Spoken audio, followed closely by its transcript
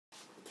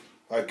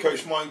Hi,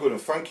 Coach Mindgood, and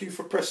thank you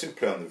for pressing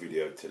play on the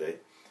video today.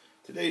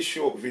 Today's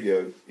short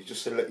video is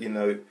just to let you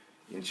know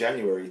in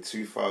January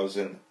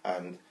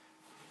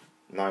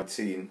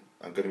 2019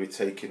 I'm going to be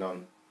taking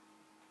on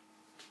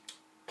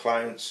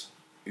clients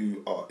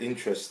who are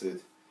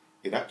interested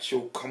in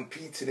actual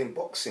competing in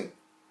boxing.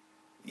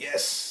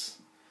 Yes,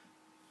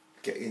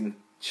 getting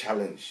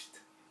challenged.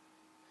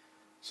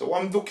 So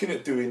what I'm looking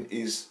at doing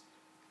is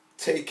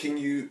taking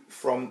you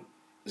from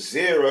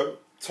zero,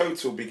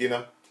 total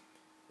beginner,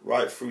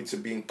 right through to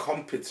being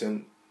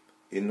competent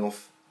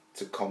enough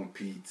to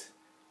compete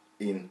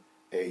in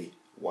a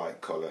white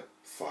collar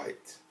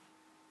fight.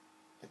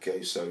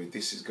 Okay, so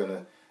this is going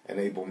to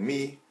enable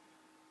me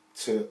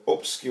to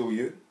upskill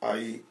you,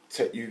 i.e.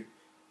 take you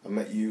and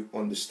make you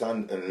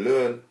understand and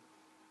learn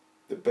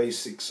the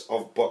basics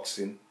of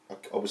boxing.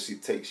 Obviously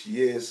it takes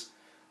years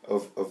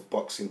of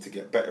boxing to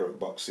get better at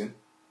boxing.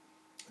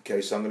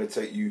 Okay, so I'm going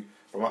to take you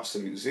from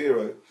absolute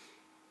zero,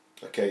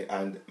 okay,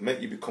 and make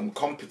you become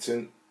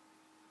competent.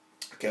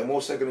 Okay, I'm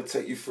also going to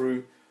take you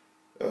through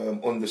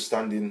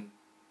understanding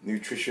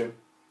nutrition.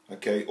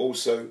 Okay,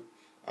 also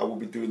I will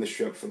be doing the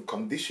strength and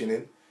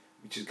conditioning,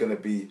 which is going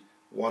to be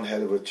one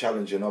hell of a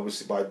challenge. And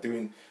obviously by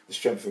doing the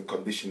strength and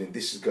conditioning,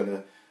 this is going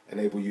to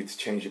enable you to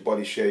change your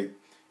body shape,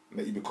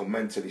 make you become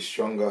mentally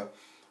stronger,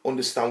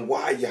 understand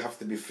why you have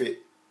to be fit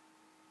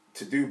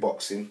to do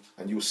boxing,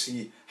 and you'll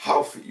see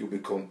how fit you'll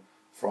become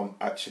from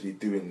actually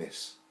doing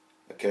this.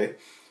 Okay,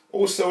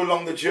 also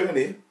along the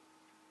journey,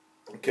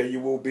 okay, you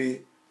will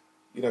be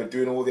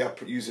doing all the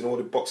using all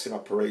the boxing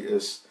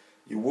apparatus.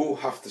 You will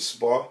have to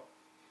spar,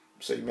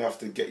 so you may have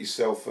to get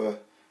yourself a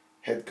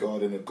head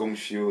guard and a gum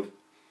shield,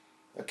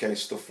 okay,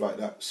 stuff like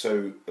that.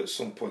 So at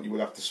some point you will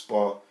have to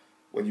spar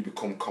when you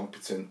become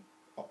competent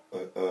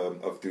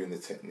of doing the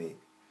technique.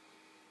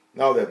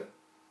 Now then,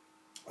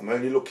 I'm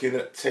only looking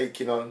at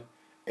taking on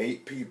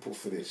 8 people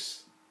for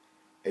this.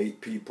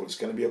 8 people. It's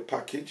going to be a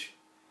package,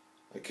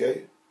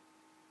 okay.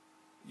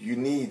 You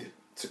need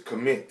to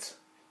commit.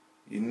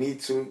 You need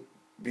to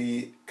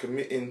be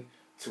committing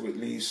to at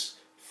least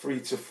 3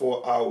 to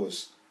 4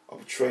 hours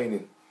of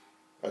training.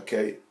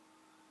 Okay,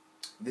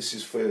 this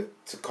is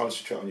to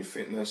concentrate on your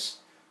fitness.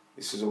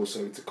 This is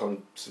also to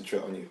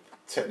concentrate on your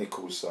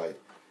technical side.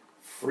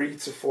 3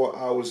 to 4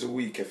 hours a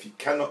week. If you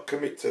cannot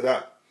commit to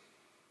that,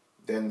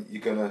 then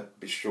you're gonna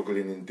be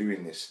struggling in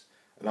doing this.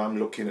 And I'm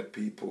looking at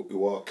people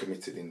who are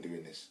committed in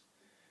doing this.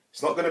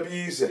 It's not gonna be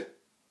easy.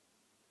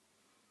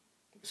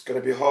 It's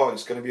gonna be hard.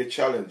 It's gonna be a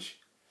challenge.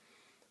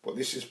 But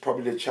this is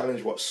probably a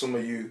challenge what some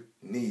of you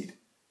need.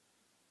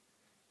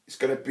 It's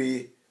going to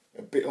be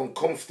a bit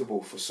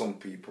uncomfortable for some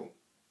people.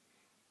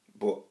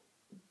 But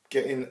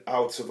getting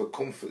out of a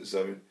comfort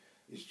zone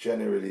is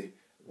generally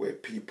where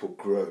people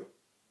grow.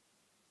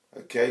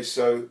 Okay,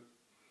 so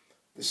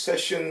the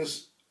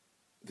sessions,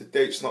 the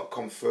date's not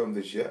confirmed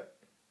as yet.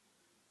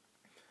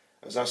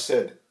 As I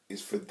said,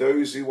 it's for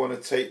those who want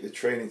to take the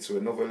training to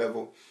another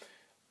level,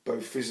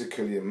 both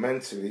physically and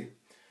mentally.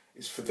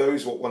 It's for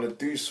those who want to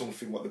do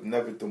something what they've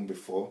never done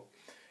before.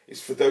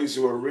 It's for those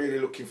who are really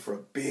looking for a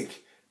big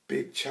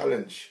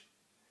challenge.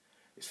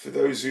 It's for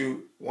those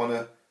who want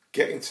to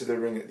get into the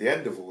ring at the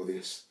end of all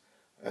this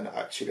and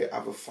actually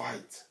have a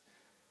fight.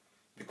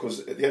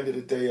 Because at the end of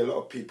the day, a lot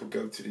of people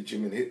go to the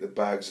gym and hit the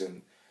bags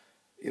and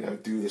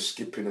do the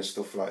skipping and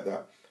stuff like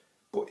that.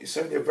 But it's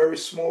only a very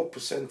small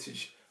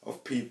percentage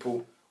of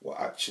people will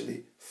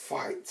actually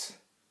fight.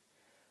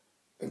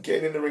 And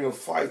getting in the ring and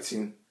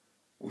fighting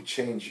will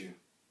change you.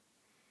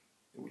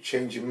 It would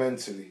change you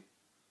mentally.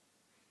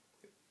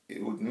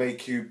 It would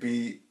make you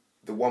be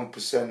the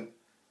 1%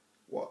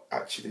 what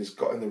actually has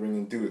got in the ring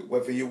and do it.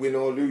 Whether you win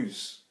or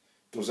lose,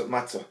 doesn't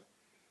matter.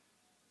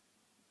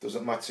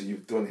 Doesn't matter,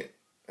 you've done it.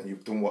 And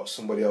you've done what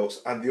somebody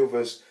else and the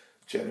others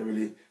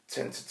generally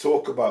tend to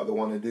talk about they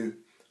want to do,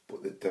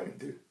 but they don't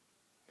do.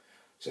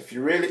 So if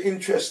you're really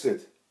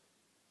interested,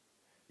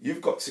 you've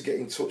got to get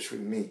in touch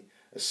with me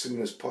as soon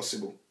as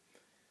possible.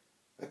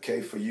 Okay,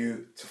 for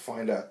you to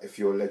find out if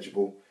you're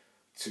eligible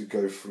to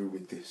go through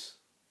with this.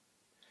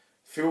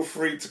 Feel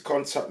free to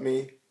contact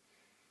me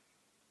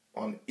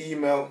on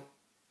email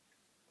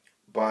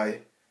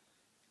by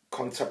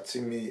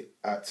contacting me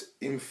at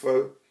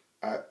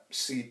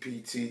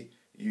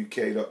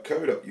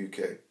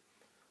info@cptuk.co.uk,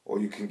 or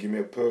you can give me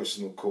a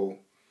personal call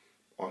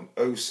on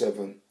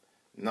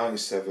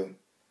 0797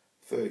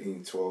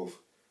 1312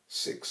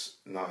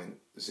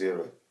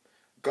 690.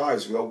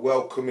 Guys, we are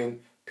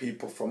welcoming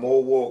people from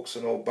all walks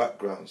and all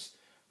backgrounds,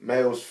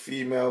 males,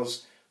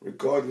 females,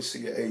 regardless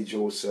of your age.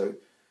 Also,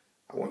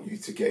 I want you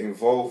to get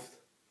involved,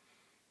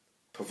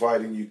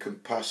 providing you can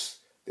pass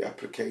the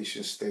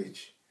application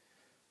stage.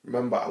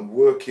 Remember, I'm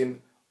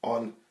working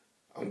on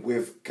and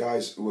with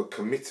guys who are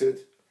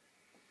committed,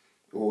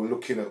 who are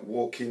looking at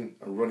walking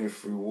and running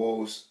through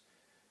walls,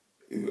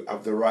 who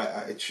have the right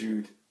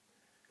attitude,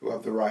 who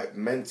have the right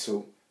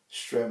mental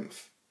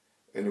strength,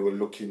 and who are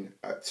looking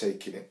at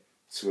taking it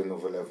to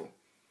another level.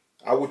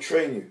 I will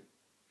train you.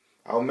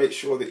 I'll make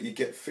sure that you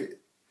get fit.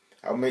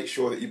 I'll make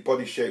sure that your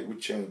body shape will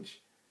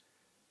change.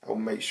 I'll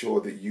make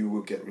sure that you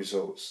will get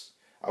results.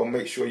 I'll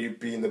make sure you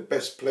be in the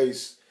best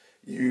place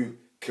you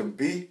can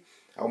be.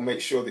 I'll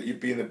make sure that you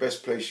be in the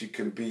best place you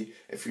can be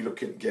if you're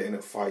looking at getting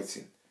at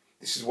fighting.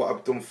 This is what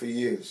I've done for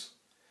years.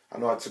 I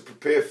know how to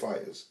prepare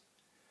fighters.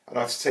 I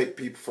know how to take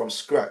people from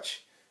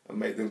scratch and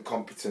make them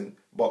competent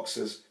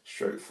boxers,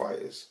 stroke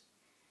fighters.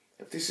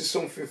 If this is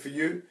something for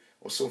you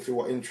or something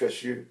what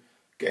interests you,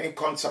 get in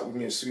contact with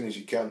me as soon as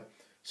you can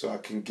so I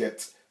can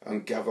get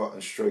and gather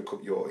and stroke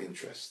up your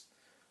interest.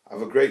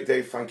 Have a great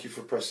day. Thank you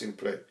for pressing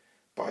play.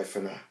 Bye for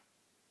now.